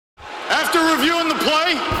After reviewing the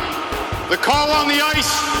play, the call on the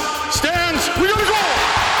ice stands. We gotta go!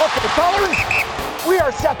 Okay, fellas, we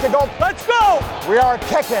are set to go. Let's go! We are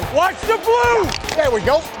kicking. Watch the blue! There we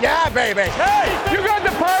go. Yeah, baby. Hey, you got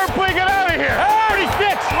the power play. Get out of here.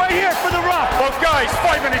 36, right here for the rock. Both guys,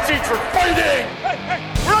 5 minutes each for fighting!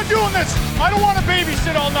 We're not doing this! I don't want to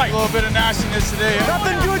babysit all night! A little bit of nastiness today.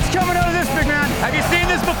 Nothing good's coming out of this, big man. Have you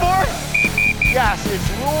seen this before? Yes, it's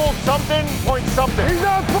rule something, point something. He's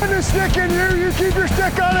not putting a stick in you. You keep your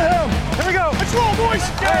stick out of him. Here we go. Let's roll, boys!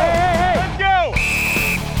 Hey. Let's go!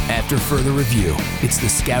 After further review, it's the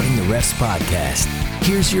Scouting the Refs podcast.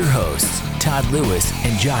 Here's your hosts, Todd Lewis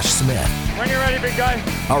and Josh Smith. When you're ready, big guy.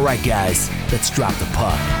 All right, guys, let's drop the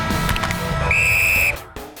puck.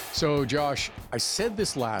 So, Josh, I said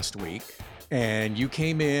this last week, and you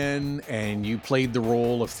came in and you played the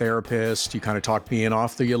role of therapist. You kind of talked me in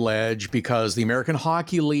off the ledge because the American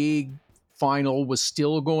Hockey League final was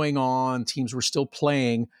still going on. Teams were still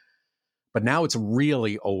playing, but now it's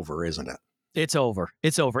really over, isn't it? It's over.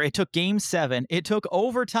 It's over. It took Game 7. It took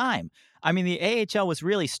overtime. I mean, the AHL was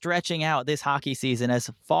really stretching out this hockey season as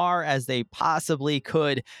far as they possibly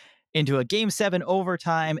could into a Game 7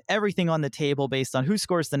 overtime, everything on the table based on who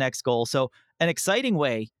scores the next goal. So an exciting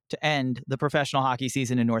way to end the professional hockey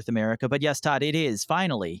season in North America. But yes, Todd, it is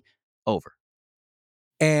finally over.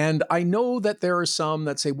 And I know that there are some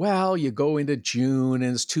that say, well, you go into June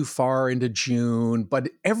and it's too far into June. But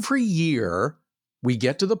every year we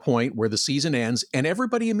get to the point where the season ends and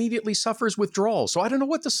everybody immediately suffers withdrawal. So I don't know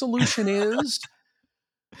what the solution is.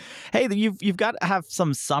 Hey, you've got to have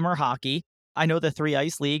some summer hockey. I know the 3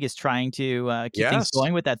 Ice League is trying to keep things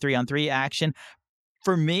going with that 3-on-3 action.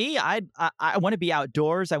 For me, I want to be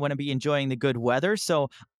outdoors. I want to be enjoying the good weather. So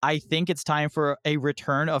I think it's time for a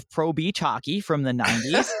return of pro beach hockey from the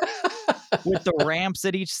 90s with the ramps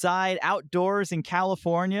at each side, outdoors in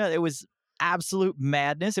California. It was absolute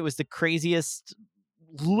madness. It was the craziest,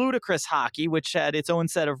 ludicrous hockey, which had its own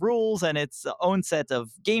set of rules and its own set of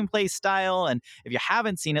gameplay style. And if you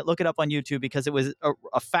haven't seen it, look it up on YouTube because it was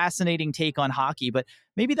a fascinating take on hockey. But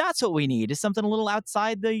maybe that's what we need, is something a little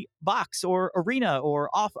outside the box or arena or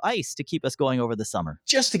off ice to keep us going over the summer.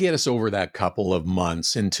 Just to get us over that couple of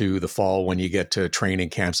months into the fall when you get to training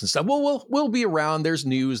camps and stuff. We'll be around. There's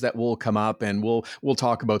news that will come up and we'll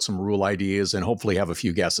talk about some rule ideas and hopefully have a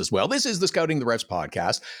few guests as well. This is the Scouting the Refs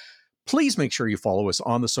podcast. Please make sure you follow us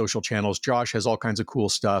on the social channels. Josh has all kinds of cool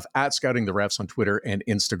stuff at Scouting the Refs on Twitter and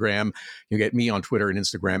Instagram. You get me on Twitter and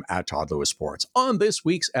Instagram at Todd Lewis Sports. On this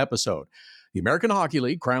week's episode, the American Hockey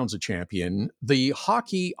League crowns a champion. The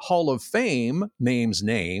Hockey Hall of Fame names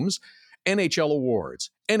names. NHL awards.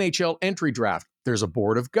 NHL entry draft. There's a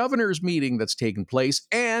Board of Governors meeting that's taken place.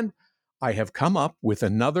 And I have come up with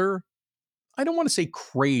another, I don't want to say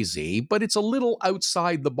crazy, but it's a little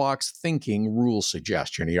outside the box thinking rule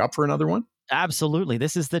suggestion. Are you up for another one? Absolutely.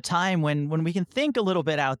 This is the time when we can think a little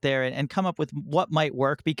bit out there and come up with what might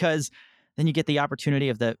work, because then you get the opportunity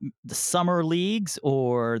of the summer leagues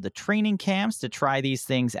or the training camps to try these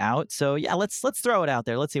things out. So yeah, let's throw it out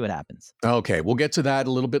there. Let's see what happens. Okay, we'll get to that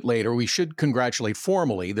a little bit later. We should congratulate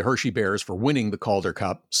formally the Hershey Bears for winning the Calder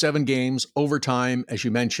Cup. 7 games, overtime, as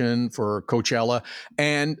you mentioned, for Coachella.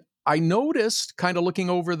 And I noticed, kind of looking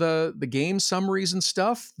over the game summaries and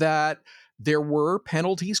stuff, that there were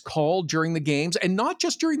penalties called during the games, and not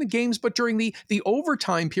just during the games, but during the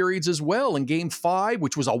overtime periods as well. In Game 5,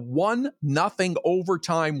 which was a 1-0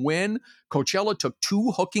 overtime win, Coachella took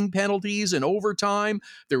 2 hooking penalties in overtime.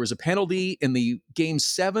 There was a penalty in the Game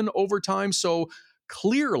 7 overtime. So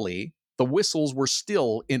clearly, the whistles were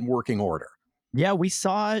still in working order. Yeah, we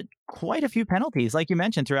saw quite a few penalties, like you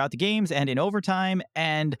mentioned, throughout the games and in overtime.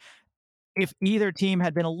 And if either team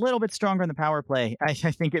had been a little bit stronger in the power play, I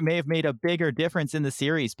think it may have made a bigger difference in the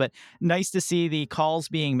series. But nice to see the calls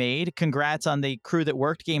being made. Congrats on the crew that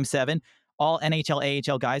worked Game 7. All NHL,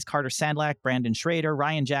 AHL guys: Carter Sandlak, Brandon Schrader,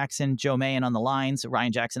 Ryan Jackson, Joe Mahan on the lines.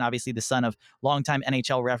 Ryan Jackson, obviously the son of longtime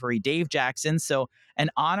NHL referee Dave Jackson. So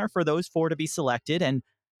an honor for those 4 to be selected. And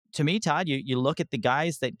to me, Todd, you look at the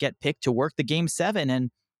guys that get picked to work the Game 7,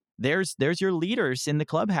 and there's your leaders in the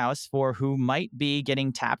clubhouse for who might be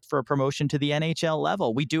getting tapped for a promotion to the NHL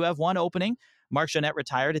level. We do have one opening. Mark Jeanette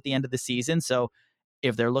retired at the end of the season, so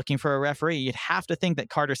if they're looking for a referee, you'd have to think that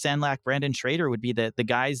Carter Sandlak, Brandon Schrader would be the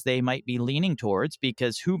guys they might be leaning towards,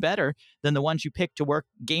 because who better than the ones you picked to work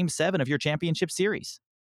Game 7 of your championship series?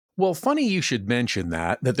 Well, funny you should mention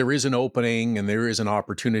that there is an opening and there is an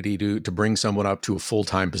opportunity to bring someone up to a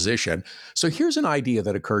full-time position. So here's an idea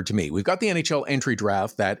that occurred to me. We've got the NHL entry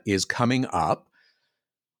draft that is coming up.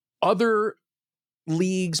 Other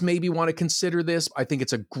leagues maybe want to consider this. I think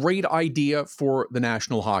it's a great idea for the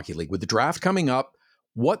National Hockey League. With the draft coming up,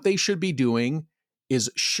 what they should be doing is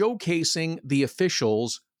showcasing the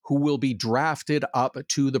officials who will be drafted up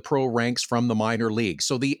to the pro ranks from the minor leagues.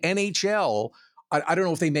 So the NHL, I don't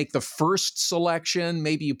know if they make the first selection.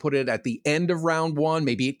 Maybe you put it at the end of round one.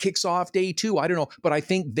 Maybe it kicks off day two. I don't know. But I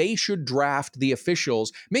think they should draft the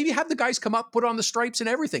officials. Maybe have the guys come up, put on the stripes and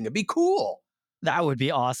everything. It'd be cool. That would be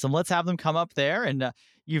awesome. Let's have them come up there, and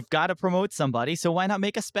you've got to promote somebody, so why not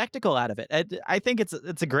make a spectacle out of it? I think it's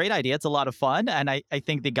a great idea. It's a lot of fun, and I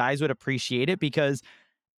think the guys would appreciate it because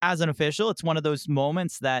as an official, it's one of those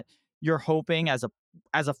moments that you're hoping as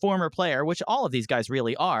a former player, which all of these guys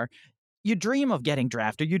really are, you dream of getting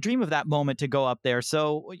drafted. You dream of that moment to go up there.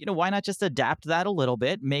 So, why not just adapt that a little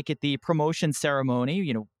bit, make it the promotion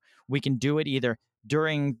ceremony? We can do it either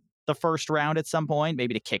during the first round at some point,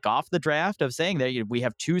 maybe to kick off the draft, of saying that we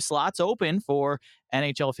have 2 slots open for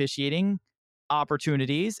NHL officiating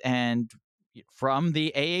opportunities, and from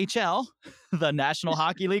the AHL, the National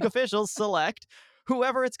Hockey League officials select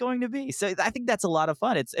whoever it's going to be. So I think that's a lot of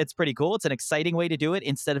fun. It's pretty cool. It's an exciting way to do it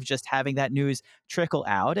instead of just having that news trickle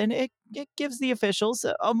out, and it gives the officials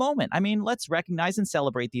a moment. I mean, let's recognize and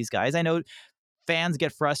celebrate these guys. I know fans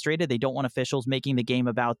get frustrated. They don't want officials making the game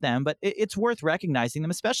about them, but it's worth recognizing them,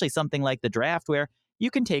 especially something like the draft where you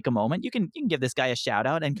can take a moment. You can give this guy a shout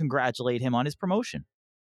out and congratulate him on his promotion.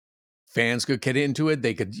 Fans could get into it.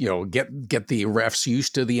 They could, get the refs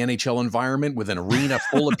used to the NHL environment with an arena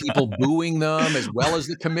full of people booing them, as well as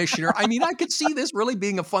the commissioner. I mean, I could see this really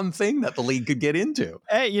being a fun thing that the league could get into.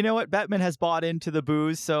 Hey, you know what? Bettman has bought into the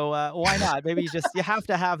booze, so why not? Maybe you have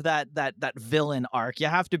to have that villain arc. You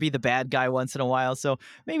have to be the bad guy once in a while. So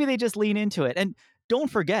maybe they just lean into it. And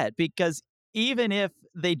don't forget, because even if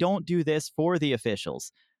they don't do this for the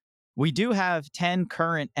officials, we do have 10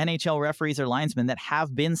 current NHL referees or linesmen that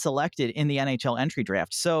have been selected in the NHL entry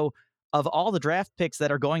draft. So of all the draft picks that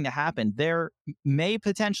are going to happen, there may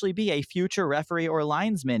potentially be a future referee or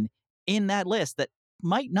linesman in that list that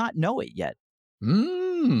might not know it yet.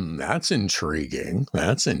 That's intriguing.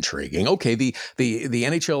 That's intriguing. Okay, the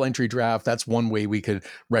NHL entry draft, that's one way we could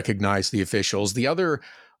recognize the officials. The other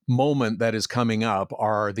moment that is coming up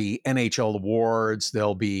are the NHL awards.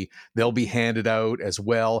 They'll be handed out as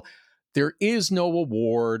well. There is no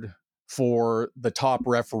award for the top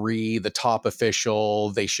referee, the top official.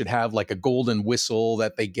 They should have like a golden whistle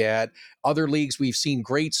that they get. Other leagues, we've seen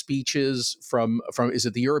great speeches from is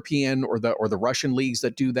it the European or the Russian leagues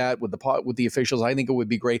that do that with the officials. I think it would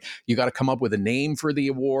be great. You got to come up with a name for the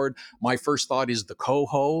award. My first thought is the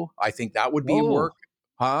Coho. I think that would be a work.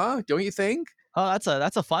 Huh? Don't you think? Oh,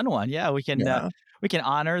 that's a fun one. Yeah, we can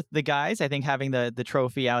honor the guys. I think having the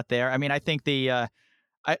trophy out there. I mean, I think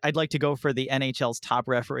I'd like to go for the NHL's top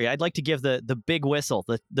referee. I'd like to give the big whistle,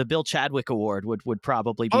 the Bill Chadwick Award would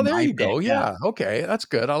probably be. Oh, there you go. Yeah. Okay, that's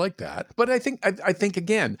good. I like that. But I think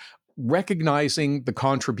again, recognizing the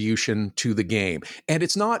contribution to the game, and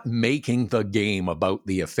it's not making the game about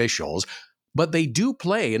the officials, but they do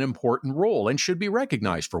play an important role and should be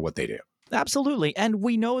recognized for what they do. Absolutely. And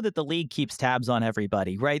we know that the league keeps tabs on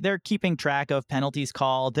everybody, right? They're keeping track of penalties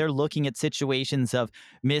called. They're looking at situations of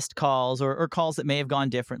missed calls or calls that may have gone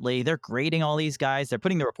differently. They're grading all these guys. They're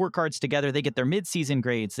putting the report cards together. They get their midseason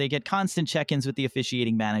grades. They get constant check-ins with the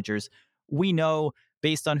officiating managers. We know,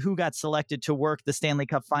 based on who got selected to work the Stanley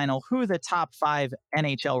Cup final, who the top 5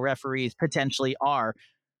 NHL referees potentially are.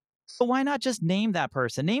 So why not just name that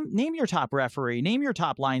person? Name your top referee, name your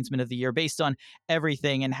top linesman of the year based on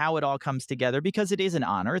everything and how it all comes together, because it is an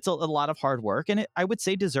honor. It's a lot of hard work, and I would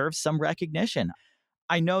say deserves some recognition.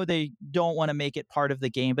 I know they don't want to make it part of the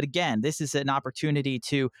game, but again, this is an opportunity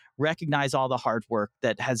to recognize all the hard work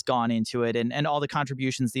that has gone into it and all the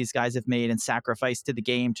contributions these guys have made and sacrificed to the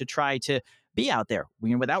game to try to be out there.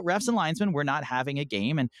 Without refs and linesmen, we're not having a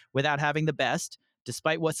game, and without having the best,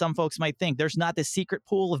 despite what some folks might think, there's not this secret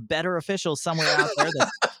pool of better officials somewhere out there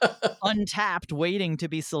that's untapped waiting to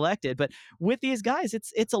be selected. But with these guys,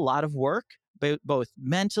 it's a lot of work, both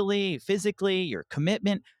mentally, physically, your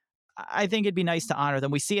commitment. I think it'd be nice to honor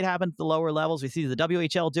them. We see it happen at the lower levels. We see the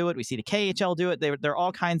WHL do it. We see the KHL do it. There are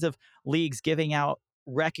all kinds of leagues giving out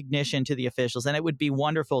recognition to the officials, and it would be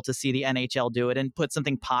wonderful to see the NHL do it and put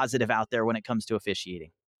something positive out there when it comes to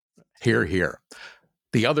officiating. Hear, hear.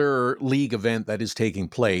 The other league event that is taking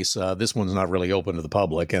place, this one's not really open to the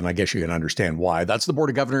public, and I guess you can understand why. That's the Board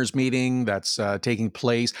of Governors meeting that's taking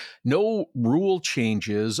place. No rule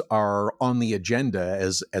changes are on the agenda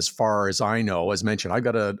as far as I know. As mentioned, I've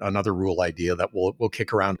got another rule idea that we'll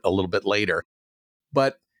kick around a little bit later.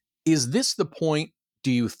 But is this the point,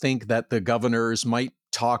 do you think, that the governors might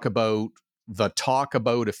talk about the talk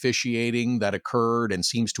about officiating that occurred and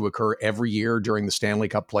seems to occur every year during the Stanley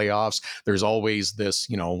Cup playoffs. There's always this,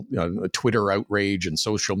 Twitter outrage and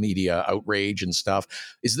social media outrage and stuff.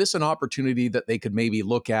 Is this an opportunity that they could maybe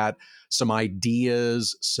look at some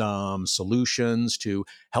ideas, some solutions to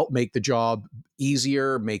help make the job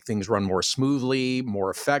easier, make things run more smoothly, more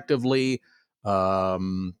effectively?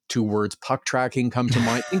 Two words, puck tracking, come to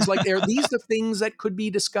mind. Things like are these the things that could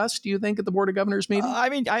be discussed, do you think, at the Board of Governors meeting? I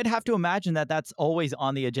mean, I'd have to imagine that that's always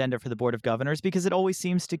on the agenda for the Board of Governors because it always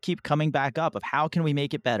seems to keep coming back up of how can we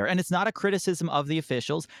make it better. And it's not a criticism of the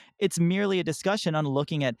officials. It's merely a discussion on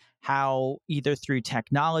looking at how either through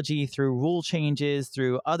technology, through rule changes,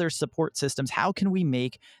 through other support systems, how can we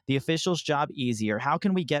make the officials' job easier? How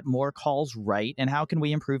can we get more calls right? And how can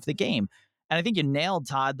we improve the game? And I think you nailed,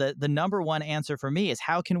 Todd. The number one answer for me is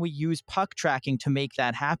how can we use puck tracking to make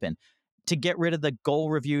that happen? To get rid of the goal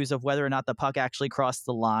reviews of whether or not the puck actually crossed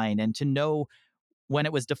the line and to know when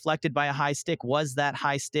it was deflected by a high stick, was that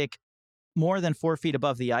high stick more than 4 feet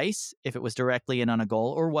above the ice if it was directly in on a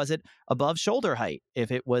goal, or was it above shoulder height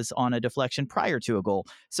if it was on a deflection prior to a goal?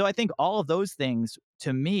 So I think all of those things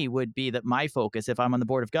to me would be that my focus, if I'm on the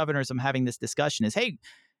Board of Governors, I'm having this discussion is, hey,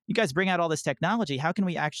 you guys bring out all this technology. How can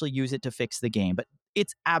we actually use it to fix the game? But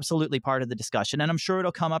it's absolutely part of the discussion. And I'm sure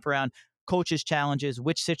it'll come up around coaches' challenges.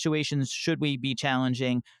 Which situations should we be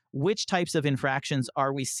challenging? Which types of infractions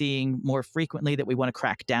are we seeing more frequently that we want to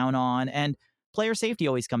crack down on? And player safety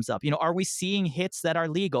always comes up. Are we seeing hits that are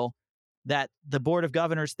legal that the Board of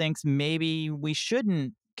Governors thinks maybe we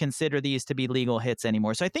shouldn't consider these to be legal hits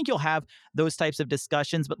anymore? So I think you'll have those types of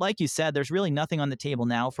discussions. But like you said, there's really nothing on the table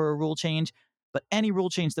now for a rule change. But any rule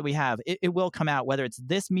change that we have, it will come out, whether it's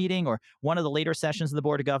this meeting or one of the later sessions of the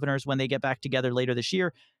Board of Governors when they get back together later this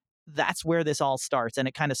year. That's where this all starts, and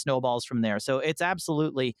it kind of snowballs from there. So it's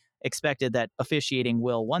absolutely expected that officiating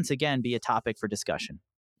will once again be a topic for discussion.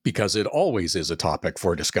 Because it always is a topic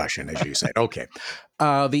for discussion, as you said. Okay.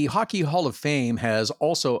 The Hockey Hall of Fame has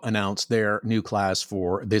also announced their new class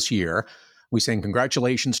for this year. We sing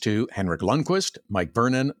congratulations to Henrik Lundqvist, Mike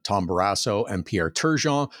Vernon, Tom Barrasso, and Pierre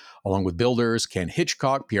Turgeon, along with builders Ken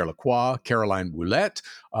Hitchcock, Pierre Lacroix, Caroline Woulette,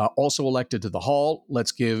 also elected to the Hall.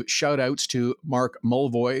 Let's give shout-outs to Mark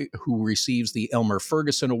Mulvoy, who receives the Elmer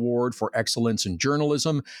Ferguson Award for Excellence in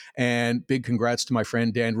Journalism, and big congrats to my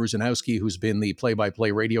friend Dan Rusanowski, who's been the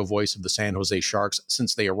play-by-play radio voice of the San Jose Sharks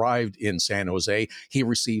since they arrived in San Jose. He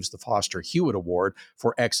receives the Foster Hewitt Award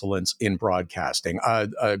for Excellence in Broadcasting.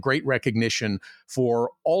 A great recognition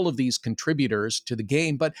for all of these contributors to the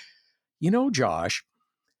game. But, Josh,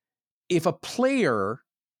 if a player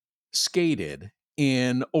skated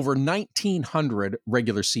in over 1,900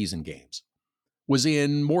 regular season games, was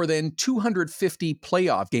in more than 250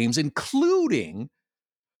 playoff games, including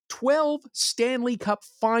 12 Stanley Cup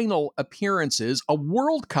final appearances, a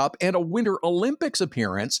World Cup, and a Winter Olympics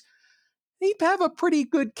appearance, he'd have a pretty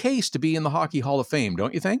good case to be in the Hockey Hall of Fame,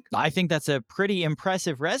 don't you think? I think that's a pretty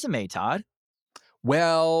impressive resume, Todd.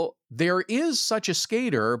 Well, there is such a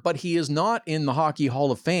skater, but he is not in the Hockey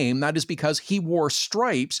Hall of Fame. That is because he wore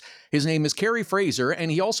stripes. His name is Kerry Fraser,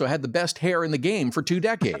 and he also had the best hair in the game for 2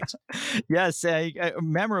 decades. Yes,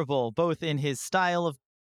 memorable, both in his style of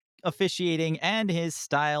officiating and his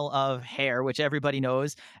style of hair, which everybody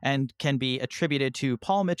knows and can be attributed to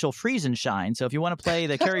Paul Mitchell Friesenshine. So if you want to play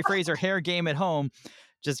the Kerry Fraser hair game at home,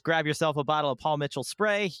 just grab yourself a bottle of Paul Mitchell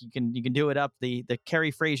spray. You can do it up the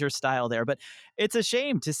Kerry Fraser style there. But it's a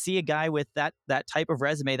shame to see a guy with that type of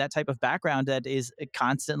resume, that type of background that is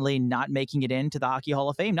constantly not making it into the Hockey Hall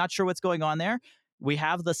of Fame. Not sure what's going on there. We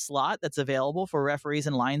have the slot that's available for referees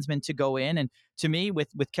and linesmen to go in. And to me,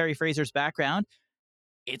 with Kerry Fraser's background,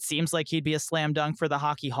 it seems like he'd be a slam dunk for the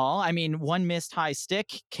Hockey Hall. I mean, one missed high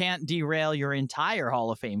stick can't derail your entire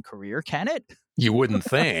Hall of Fame career, can it? You wouldn't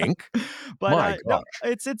think. But no,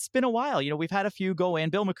 it's been a while. We've had a few go in.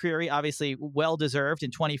 Bill McCreary, obviously well-deserved. In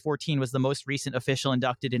 2014 was the most recent official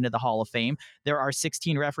inducted into the Hall of Fame. There are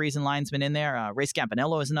 16 referees and linesmen in there. Ray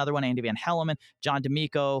Scampanello is another one. Andy Van Helleman, John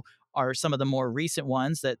D'Amico are some of the more recent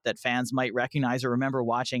ones that fans might recognize or remember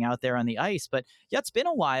watching out there on the ice. But yeah, it's been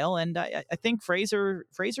a while, and I think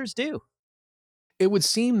Fraser's due. It would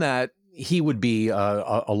seem that he would be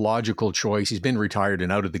a logical choice. He's been retired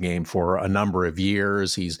and out of the game for a number of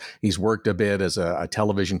years. He's worked a bit as a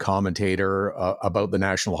television commentator about the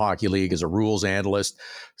National Hockey League, as a rules analyst.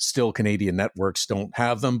 Still, Canadian networks don't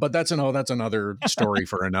have them, but that's another story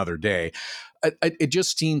for another day. It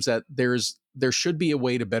just seems that there should be a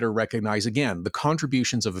way to better recognize, again, the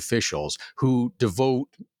contributions of officials who devote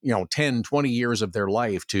 10, 20 years of their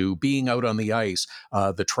life to being out on the ice,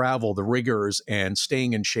 the travel, the rigors, and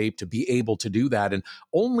staying in shape to be able to do that. And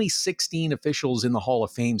only 16 officials in the Hall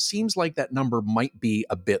of Fame seems like that number might be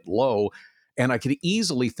a bit low. And I could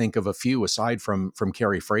easily think of a few aside from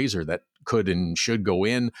Carey Fraser that could and should go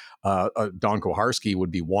in. Don Koharski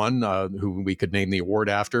would be one who we could name the award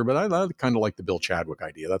after, but I kind of like the Bill Chadwick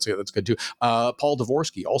idea. That's good too. Paul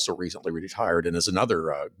Dvorsky also recently retired and is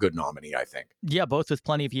another good nominee, I think. Yeah, both with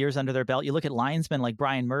plenty of years under their belt. You look at linesmen like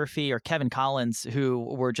Brian Murphy or Kevin Collins,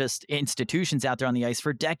 who were just institutions out there on the ice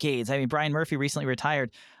for decades. I mean, Brian Murphy recently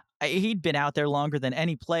retired. He'd been out there longer than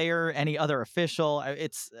any player, any other official.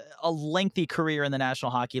 It's a lengthy career in the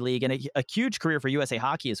National Hockey League and a huge career for USA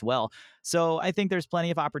Hockey as well. So I think there's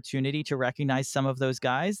plenty of opportunity to recognize some of those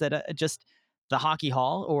guys that just the Hockey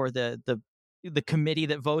Hall or the committee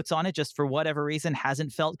that votes on it, just for whatever reason,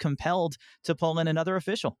 hasn't felt compelled to pull in another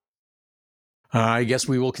official. I guess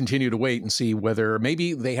we will continue to wait and see whether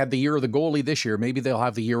maybe they had the year of the goalie this year. Maybe they'll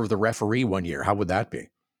have the year of the referee one year. How would that be?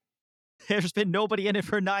 There's been nobody in it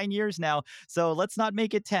for 9 years now, so let's not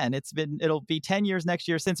make it 10. It'll be 10 years next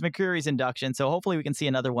year since McCreary's induction, so hopefully we can see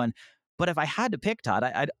another one. But if I had to pick, Todd,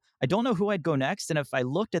 I don't know who I'd go next, and if I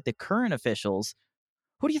looked at the current officials,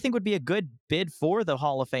 who do you think would be a good bid for the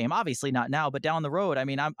Hall of Fame? Obviously not now, but down the road. I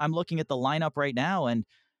mean, I'm looking at the lineup right now, and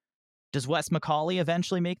does Wes McCauley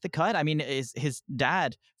eventually make the cut? I mean, is his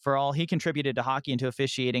dad, for all he contributed to hockey and to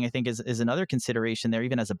officiating, I think is another consideration there,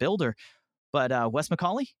 even as a builder. But Wes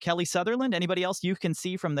McCauley, Kelly Sutherland, anybody else you can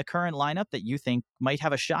see from the current lineup that you think might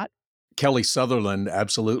have a shot? Kelly Sutherland,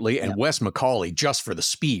 absolutely. And Wes McCauley, just for the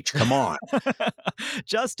speech. Come on.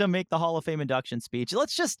 Just to make the Hall of Fame induction speech.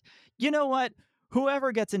 Let's just, you know what?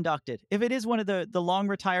 Whoever gets inducted, if it is one of the long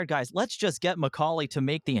retired guys, let's just get McCauley to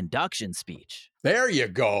make the induction speech. There you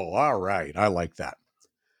go. All right. I like that.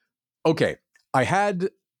 Okay. I had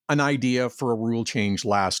an idea for a rule change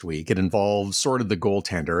last week. It involved sort of the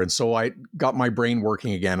goaltender. And so I got my brain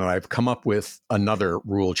working again, and I've come up with another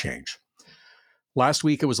rule change. Last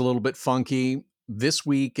week, it was a little bit funky. This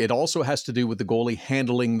week, it also has to do with the goalie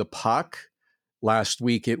handling the puck. Last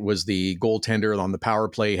week, it was the goaltender on the power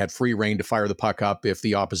play had free rein to fire the puck up if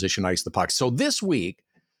the opposition iced the puck. So this week,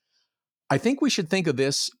 I think we should think of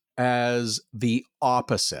this as the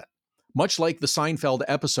opposite. Much like the Seinfeld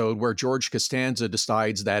episode where George Costanza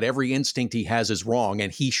decides that every instinct he has is wrong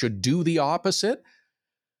and he should do the opposite.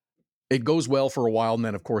 It goes well for a while and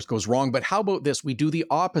then, of course, goes wrong. But how about this? We do the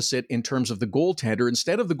opposite in terms of the goaltender.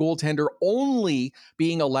 Instead of the goaltender only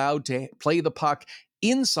being allowed to play the puck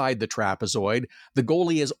inside the trapezoid, the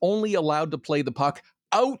goalie is only allowed to play the puck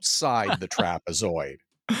outside the trapezoid.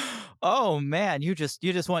 Oh, man, you just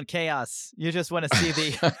want chaos. You just want to see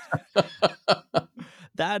the...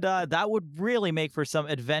 That would really make for some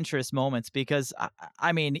adventurous moments because,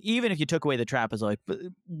 I mean, even if you took away the trapezoid,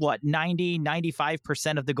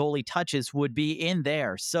 95% of the goalie touches would be in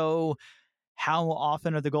there. So how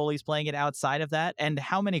often are the goalies playing it outside of that? And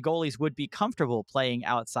how many goalies would be comfortable playing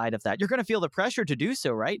outside of that? You're going to feel the pressure to do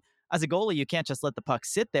so, right? As a goalie, you can't just let the puck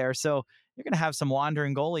sit there. So you're going to have some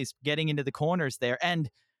wandering goalies getting into the corners there.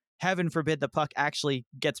 And heaven forbid the puck actually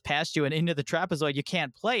gets past you and into the trapezoid. You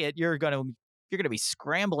can't play it. You're going to be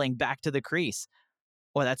scrambling back to the crease.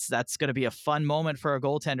 Well, that's going to be a fun moment for a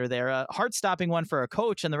goaltender there. A heart-stopping one for a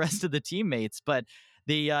coach and the rest of the teammates. But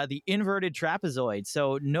the inverted trapezoid,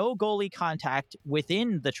 so no goalie contact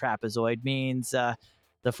within the trapezoid means the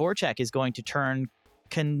forecheck is going to turn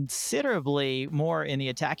considerably more in the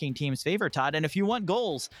attacking team's favor, Todd. And if you want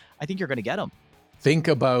goals, I think you're going to get them. Think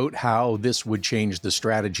about how this would change the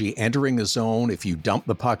strategy. Entering the zone, if you dump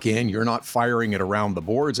the puck in, you're not firing it around the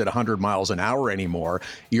boards at 100 miles an hour anymore.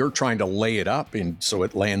 You're trying to lay it up so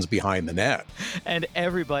it lands behind the net. And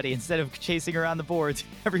everybody, instead of chasing around the boards,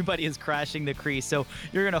 everybody is crashing the crease. So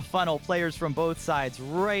you're going to funnel players from both sides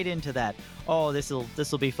right into that. Oh, this will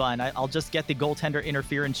be fun. I'll just get the goaltender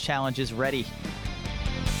interference challenges ready.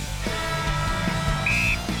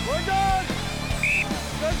 We're done!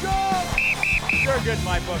 Good job! You're good in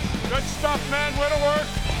my book. Good stuff, man. Way to work.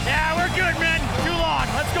 Yeah, we're good, man. Too long.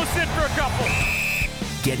 Let's go sit for a couple.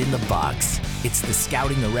 Get in the box. It's the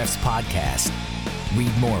Scouting the Refs podcast.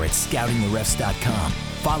 Read more at scoutingtherefs.com.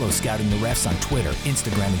 Follow Scouting the Refs on Twitter,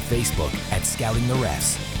 Instagram, and Facebook at Scouting the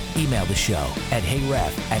Refs. Email the show at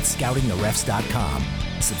heyref@scoutingtherefs.com.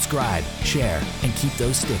 Subscribe, share, and keep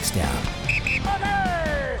those sticks down.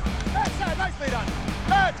 Hey! That's nicely done.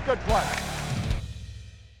 That's good play.